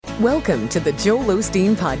Welcome to the Joel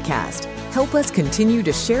Osteen Podcast. Help us continue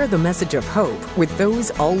to share the message of hope with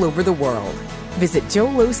those all over the world. Visit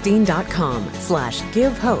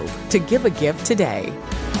joelosteen.com/give hope to give a gift today.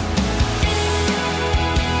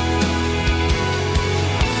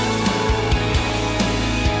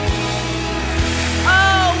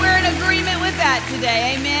 Oh, we're in agreement with that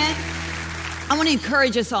today. Amen. I want to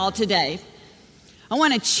encourage us all today. I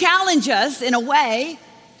want to challenge us in a way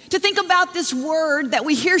to think about this word that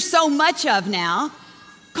we hear so much of now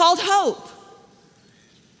called hope.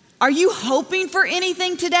 Are you hoping for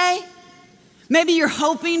anything today? Maybe you're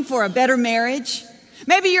hoping for a better marriage.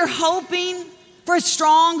 Maybe you're hoping for a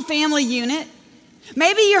strong family unit.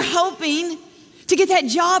 Maybe you're hoping to get that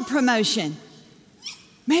job promotion.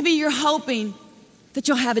 Maybe you're hoping that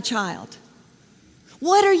you'll have a child.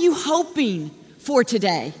 What are you hoping for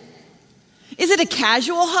today? Is it a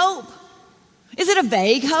casual hope? Is it a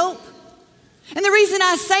vague hope? And the reason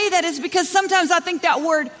I say that is because sometimes I think that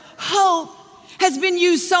word hope has been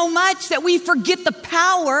used so much that we forget the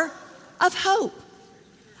power of hope.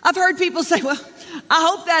 I've heard people say, well, I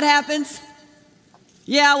hope that happens.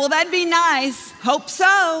 Yeah, well, that'd be nice. Hope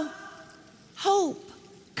so. Hope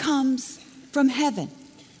comes from heaven.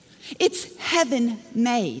 It's heaven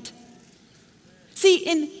made. See,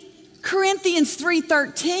 in Corinthians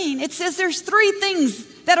 3:13, it says there's three things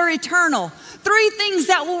that are eternal, three things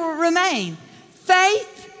that will remain: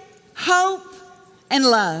 faith, hope, and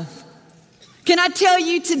love. Can I tell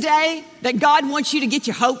you today that God wants you to get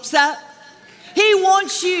your hopes up? He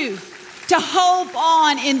wants you to hope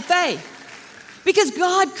on in faith because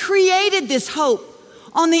God created this hope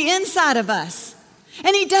on the inside of us.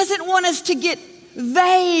 And He doesn't want us to get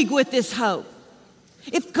vague with this hope.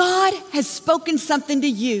 If God has spoken something to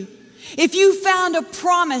you, if you found a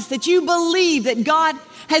promise that you believe that God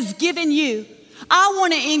has given you, I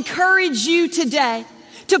want to encourage you today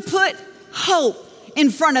to put hope in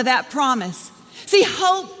front of that promise. See,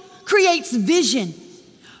 hope creates vision.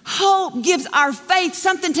 Hope gives our faith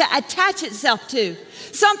something to attach itself to,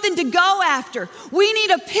 something to go after. We need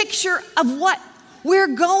a picture of what we're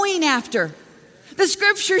going after. The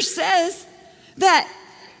scripture says that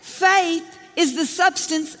faith is the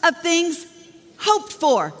substance of things hoped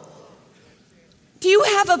for. Do you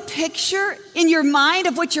have a picture in your mind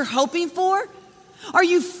of what you're hoping for? Are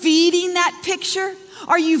you feeding that picture?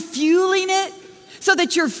 Are you fueling it so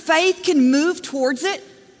that your faith can move towards it?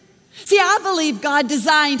 See, I believe God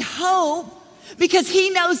designed hope because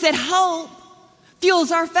He knows that hope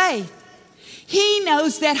fuels our faith. He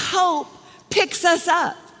knows that hope picks us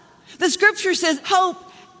up. The scripture says hope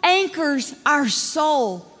anchors our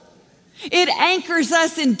soul. It anchors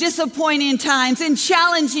us in disappointing times, in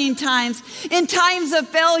challenging times, in times of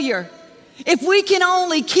failure. If we can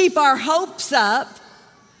only keep our hopes up,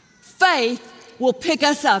 faith will pick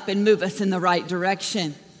us up and move us in the right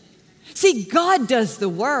direction. See, God does the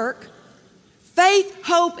work. Faith,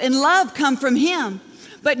 hope, and love come from Him.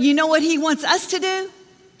 But you know what He wants us to do?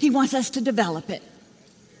 He wants us to develop it.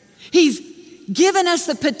 He's given us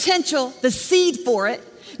the potential, the seed for it.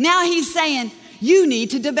 Now He's saying, you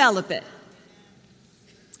need to develop it.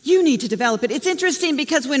 You need to develop it. It's interesting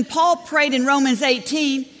because when Paul prayed in Romans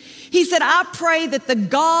 18, he said, I pray that the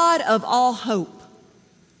God of all hope.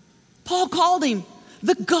 Paul called Him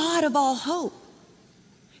the God of all hope.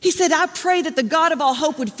 He said, I pray that the God of all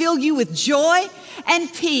hope would fill you with joy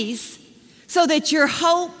and peace so that your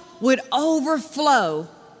hope would overflow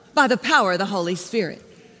by the power of the Holy Spirit.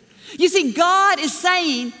 You see, God is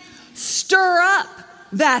saying, stir up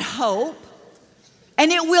that hope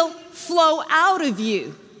and it will flow out of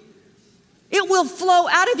you. It will flow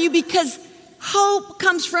out of you because hope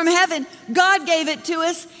comes from heaven. God gave it to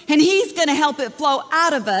us, and He's going to help it flow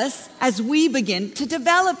out of us as we begin to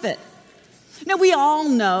develop it. Now, we all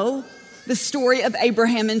know the story of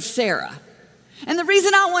Abraham and Sarah. And the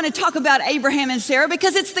reason I want to talk about Abraham and Sarah,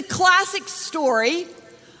 because it's the classic story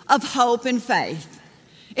of hope and faith.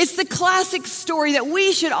 It's the classic story that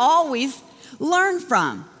we should always learn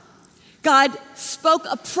from. God spoke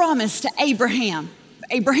a promise to Abraham.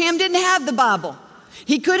 Abraham didn't have the Bible.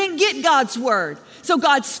 He couldn't get God's word. So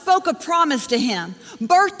God spoke a promise to him,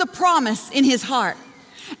 birthed the promise in his heart.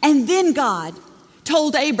 And then God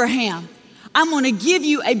told Abraham, I'm going to give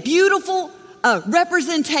you a beautiful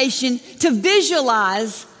representation to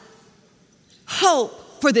visualize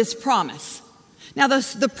hope for this promise. Now,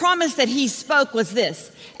 the promise that he spoke was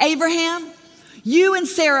this: Abraham, you and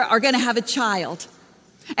Sarah are going to have a child.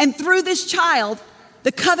 And through this child,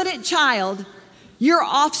 the covenant child, your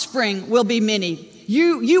offspring will be many.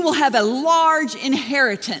 You will have a large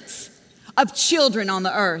inheritance of children on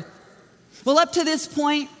the earth. Well, up to this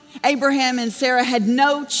point, Abraham and Sarah had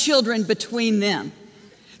no children between them.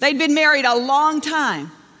 They'd been married a long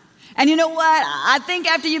time. And you know what? I think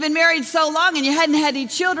after you've been married so long and you hadn't had any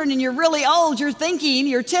children and you're really old, you're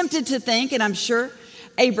tempted to think, and I'm sure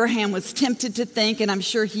Abraham was tempted to think, and I'm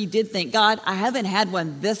sure he did think, God, I haven't had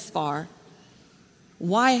one this far.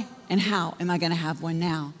 Why and how am I going to have one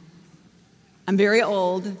now? I'm very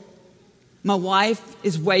old. My wife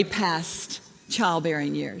is way past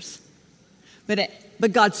childbearing years.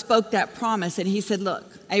 But God spoke that promise, and he said, look,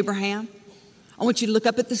 Abraham, I want you to look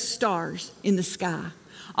up at the stars in the sky.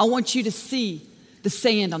 I want you to see the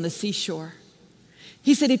sand on the seashore.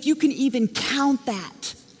 He said, if you can even count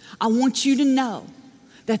that, I want you to know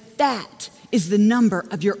that that is the number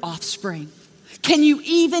of your offspring. Can you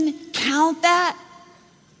even count that?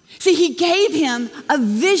 See, he gave him a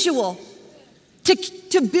visual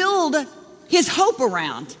to build his hope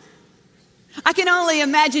around. I can only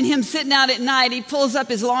imagine him sitting out at night. He pulls up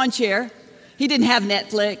his lawn chair. He didn't have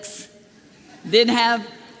Netflix, didn't have,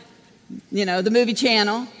 the movie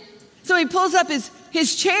channel. So he pulls up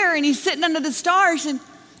his chair and he's sitting under the stars and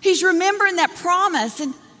he's remembering that promise.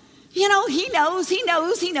 And, he knows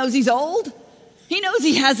he's old. He knows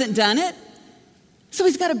he hasn't done it. So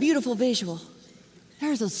he's got a beautiful visual.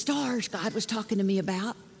 There's those stars God was talking to me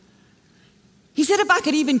about. He said if I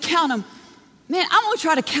could even count them, man, I'm going to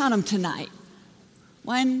try to count them tonight.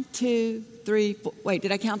 1, 2, 3, 4. Wait,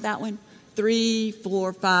 did I count that one? 3,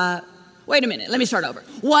 4, 5. Wait a minute. Let me start over.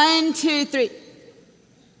 1, 2, 3.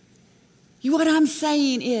 What I'm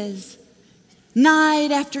saying is,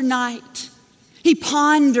 night after night, he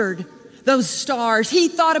pondered those stars. He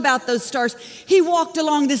thought about those stars. He walked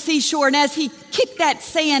along the seashore, and as he kicked that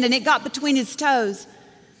sand and it got between his toes,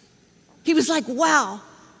 he was like, wow,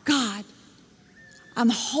 God, I'm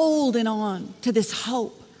holding on to this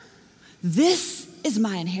hope. This is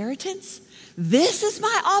my inheritance. This is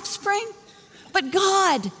my offspring. But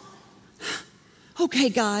God, okay,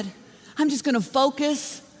 God, I'm just going to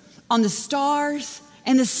focus on the stars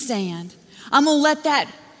and the sand. I'm going to let that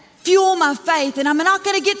fuel my faith, and I'm not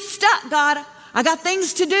going to get stuck, God. I got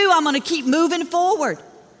things to do. I'm going to keep moving forward.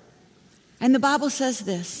 And the Bible says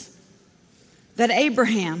this, that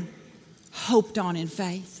Abraham hoped on in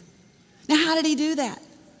faith. Now, how did he do that?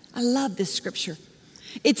 I love this scripture.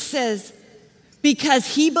 It says,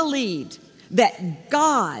 because he believed that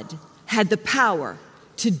God had the power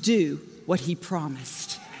to do what he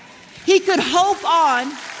promised. He could hope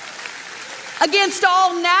on against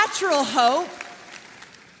all natural hope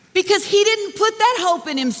because he didn't put that hope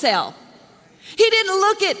in himself. He didn't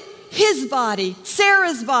look at his body,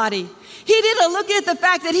 Sarah's body. He didn't look at the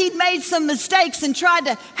fact that he'd made some mistakes and tried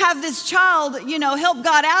to have this child, help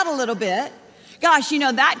God out a little bit. Gosh,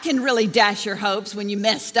 that can really dash your hopes when you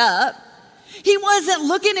messed up. He wasn't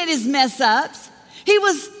looking at his mess ups. He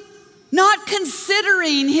was not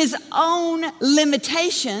considering his own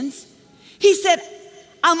limitations. He said,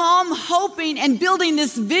 I'm hoping and building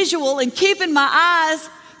this visual and keeping my eyes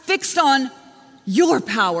fixed on your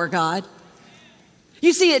power, God.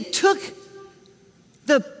 You see, it took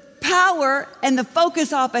the power and the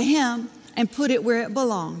focus off of him and put it where it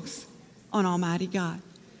belongs, on Almighty God.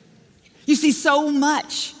 You see, so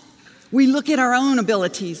much we look at our own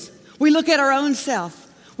abilities. We look at our own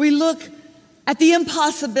self. We look at the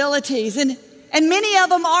impossibilities, and many of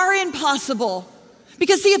them are impossible.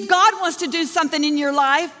 Because see, if God wants to do something in your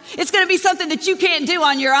life, it's going to be something that you can't do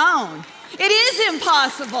on your own. It is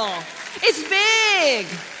impossible. It's big.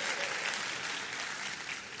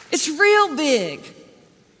 It's real big.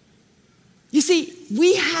 You see,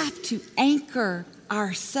 we have to anchor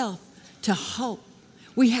ourselves to hope.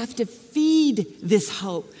 We have to feed this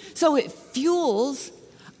hope so it fuels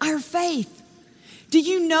our faith. Do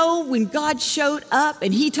you know when God showed up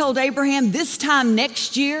and he told Abraham, this time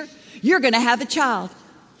next year, you're going to have a child?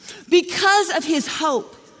 Because of his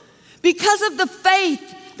hope, because of the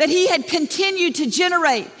faith that he had continued to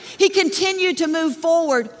generate, he continued to move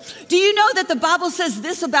forward. Do you know that the Bible says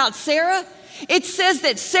this about Sarah? It says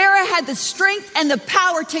that Sarah had the strength and the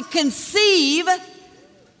power to conceive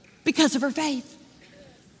because of her faith.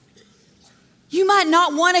 You might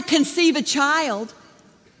not want to conceive a child,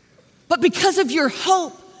 but because of your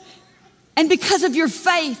hope and because of your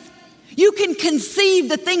faith, you can conceive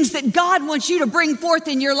the things that God wants you to bring forth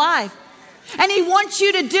in your life. And he wants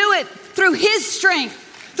you to do it through his strength,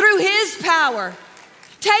 through his power.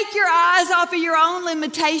 Take your eyes off of your own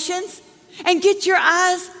limitations and get your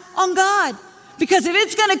eyes on God. Because if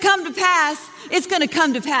it's going to come to pass, it's going to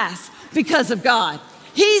come to pass because of God.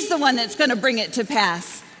 He's the one that's going to bring it to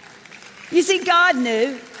pass. You see, God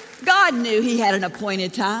knew he had an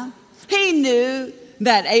appointed time. He knew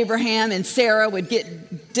that Abraham and Sarah would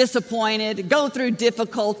get disappointed, go through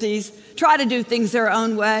difficulties, try to do things their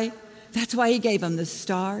own way. That's why he gave them the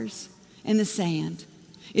stars and the sand.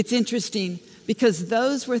 It's interesting because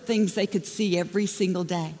those were things they could see every single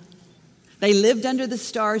day. They lived under the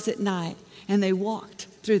stars at night and they walked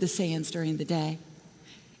through the sands during the day.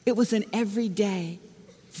 It was an everyday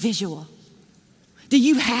visual. Do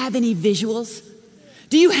you have any visuals?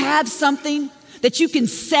 Do you have something that you can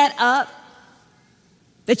set up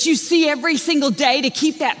that you see every single day to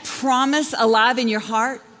keep that promise alive in your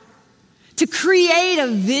heart? To create a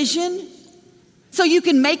vision so you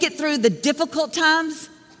can make it through the difficult times,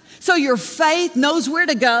 so your faith knows where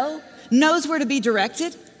to go, knows where to be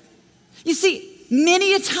directed? You see,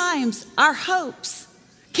 many a times our hopes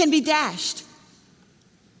can be dashed.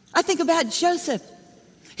 I think about Joseph.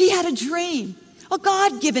 He had a dream, a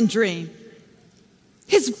God-given dream.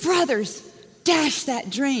 His brothers dashed that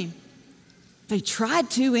dream. They tried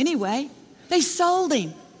to anyway. They sold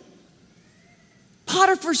him.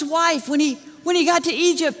 Potiphar's wife, when he got to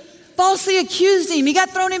Egypt, falsely accused him. He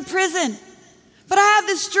got thrown in prison. But I have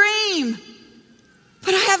this dream.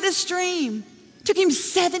 Took him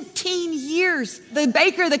 17 years. The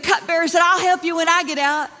baker, the cupbearer said, I'll help you when I get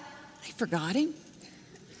out. They forgot him.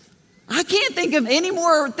 I can't think of any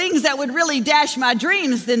more things that would really dash my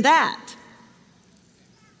dreams than that.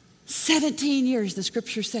 17 years, the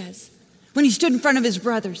scripture says. When he stood in front of his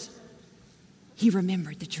brothers, he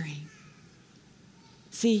remembered the dream.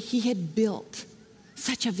 See, he had built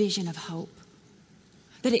such a vision of hope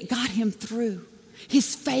that it got him through.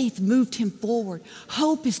 His faith moved him forward.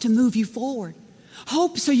 Hope is to move you forward.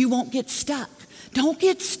 Hope so you won't get stuck. Don't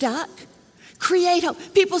get stuck. Create hope.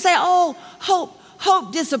 People say, oh,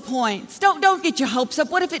 hope disappoints. Don't get your hopes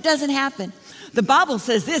up. What if it doesn't happen? The Bible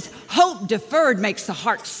says this, hope deferred makes the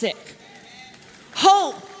heart sick.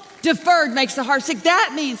 Hope deferred makes the heart sick.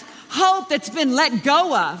 That means hope that's been let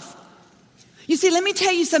go of. You see, let me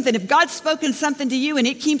tell you something. If God's spoken something to you and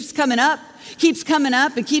it keeps coming up, and keeps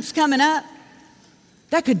coming up,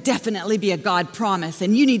 that could definitely be a God promise.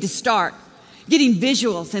 And you need to start getting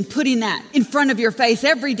visuals and putting that in front of your face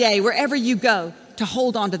every day, wherever you go, to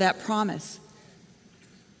hold on to that promise.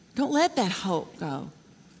 Don't let that hope go.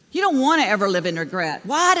 You don't want to ever live in regret.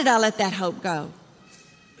 Why did I let that hope go?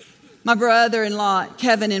 My brother-in-law,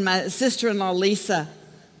 Kevin, and my sister-in-law, Lisa,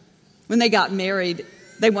 when they got married,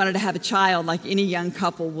 they wanted to have a child like any young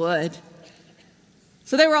couple would.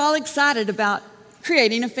 So they were all excited about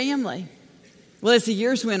creating a family. Well, as the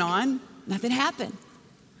years went on, nothing happened.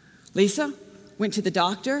 Lisa went to the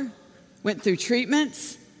doctor, went through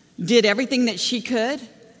treatments, did everything that she could.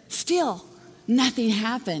 Still, nothing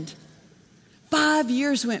happened. 5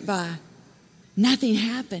 years went by. Nothing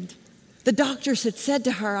happened. The doctors had said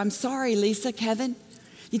to her, I'm sorry, Lisa, Kevin,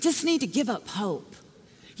 you just need to give up hope.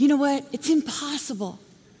 You know what? It's impossible.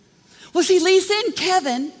 Well, see, Lisa and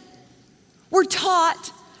Kevin were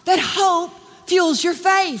taught that hope fuels your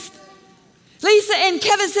faith. Lisa and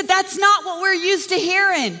Kevin said, that's not what we're used to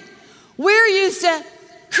hearing. We're used to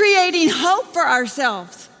creating hope for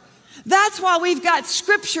ourselves. That's why we've got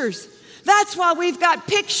scriptures. That's why we've got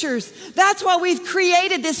pictures. That's why we've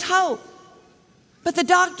created this hope. But the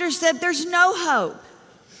doctor said there's no hope.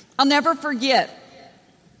 I'll never forget.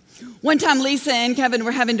 One time Lisa and Kevin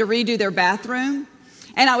were having to redo their bathroom,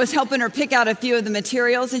 and I was helping her pick out a few of the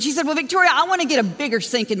materials. And she said, well, Victoria, I want to get a bigger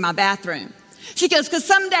sink in my bathroom. She goes, because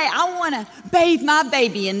someday I want to bathe my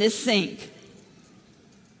baby in this sink.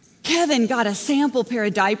 Kevin got a sample pair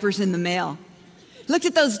of diapers in the mail. He looked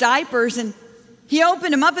at those diapers and he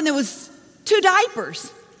opened them up and there was 2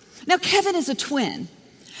 diapers. Now, Kevin is a twin.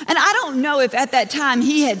 And I don't know if at that time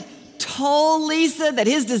he had told Lisa that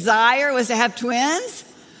his desire was to have twins.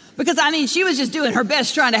 Because, she was just doing her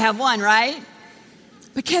best trying to have one, right?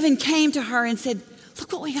 But Kevin came to her and said,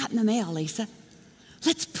 look what we got in the mail, Lisa.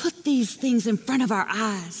 Let's put these things in front of our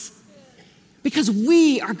eyes because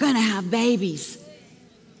we are going to have babies.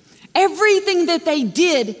 Everything that they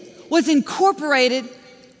did was incorporated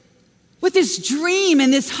with this dream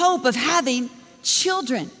and this hope of having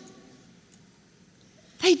children.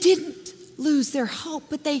 They didn't lose their hope,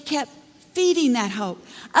 but they kept feeding that hope.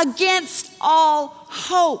 Against all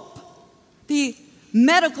hope. The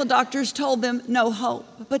medical doctors told them no hope,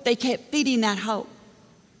 but they kept feeding that hope.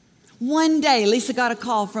 One day, Lisa got a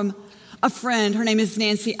call from a friend. Her name is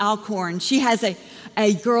Nancy Alcorn. She has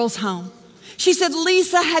a girls' home. She said,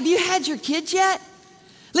 Lisa, have you had your kids yet?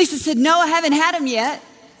 Lisa said, no, I haven't had them yet.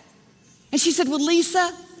 And she said, well,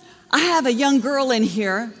 Lisa, I have a young girl in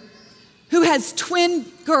here who has twin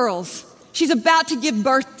girls she's about to give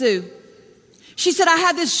birth to. She said, I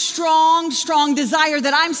have this strong, strong desire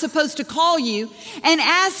that I'm supposed to call you and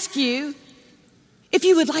ask you if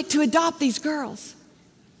you would like to adopt these girls.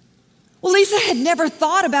 Well, Lisa had never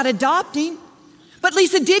thought about adopting, but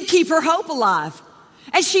Lisa did keep her hope alive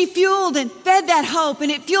as she fueled and fed that hope,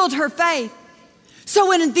 and it fueled her faith. So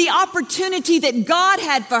when the opportunity that God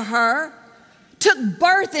had for her took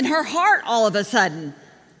birth in her heart all of a sudden,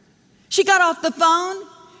 she got off the phone.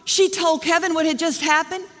 She told Kevin what had just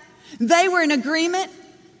happened. They were in agreement.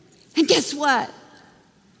 And guess what?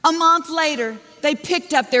 A month later, they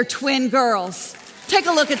picked up their twin girls. Take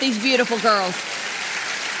a look at these beautiful girls.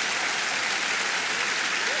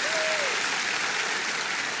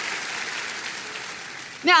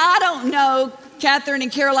 Now, I don't know, Catherine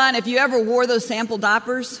and Caroline, if you ever wore those sample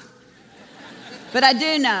diapers, but I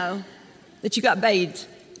do know that you got bathed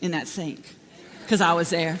in that sink because I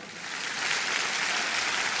was there.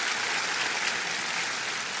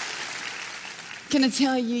 Can I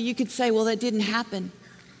tell you, you could say, well, that didn't happen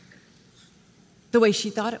the way she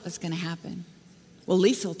thought it was going to happen. Well,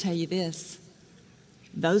 Lisa will tell you this.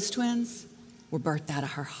 Those twins were birthed out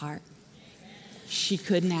of her heart. She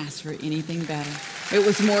couldn't ask for anything better. It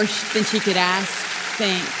was more than she could ask,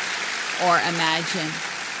 think, or imagine.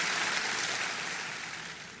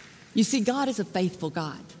 You see, God is a faithful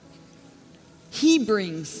God. He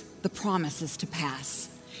brings the promises to pass.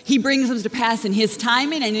 He brings them to pass in His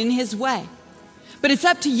timing and in His way. But it's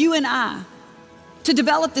up to you and I to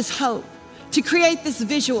develop this hope, to create this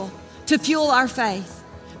visual, to fuel our faith.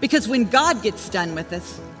 Because when God gets done with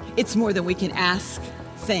us, it's more than we can ask,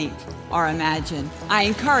 think, or imagine. I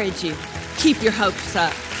encourage you, keep your hopes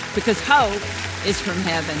up, because hope is from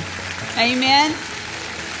heaven. Amen.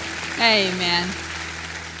 Amen.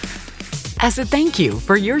 As a thank you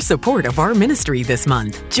for your support of our ministry this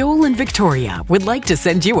month, Joel and Victoria would like to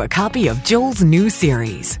send you a copy of Joel's new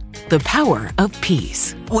series, The Power of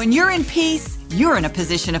Peace. When you're in peace, you're in a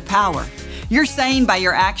position of power. You're saying by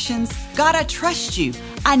your actions, God, I trust you.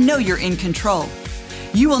 I know you're in control.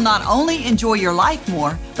 You will not only enjoy your life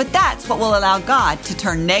more, but that's what will allow God to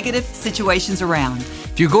turn negative situations around.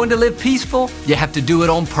 If you're going to live peaceful, you have to do it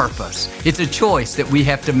on purpose. It's a choice that we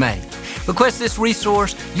have to make. Request this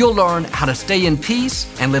resource. You'll learn how to stay in peace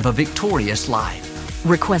and live a victorious life.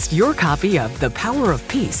 Request your copy of The Power of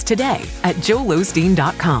Peace today at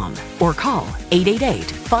joelosteen.com or call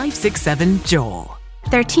 888-567-JOEL.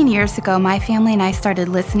 13 years ago, my family and I started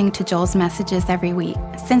listening to Joel's messages every week.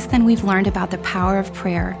 Since then, we've learned about the power of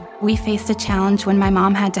prayer. We faced a challenge when my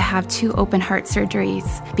mom had to have 2 open heart surgeries.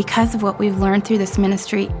 Because of what we've learned through this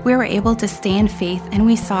ministry, we were able to stay in faith, and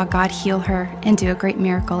we saw God heal her and do a great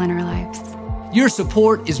miracle in our lives. Your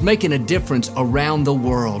support is making a difference around the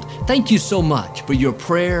world. Thank you so much for your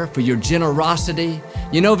prayer, for your generosity.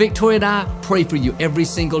 You know, Victoria and I pray for you every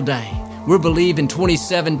single day. We believe in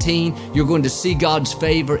 2017, you're going to see God's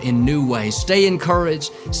favor in new ways. Stay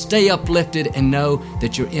encouraged, stay uplifted, and know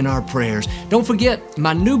that you're in our prayers. Don't forget,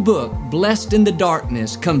 my new book, Blessed in the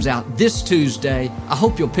Darkness, comes out this Tuesday. I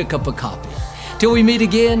hope you'll pick up a copy. Till we meet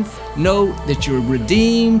again, know that you're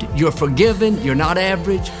redeemed, you're forgiven, you're not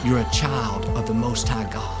average, you're a child of the Most High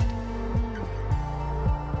God.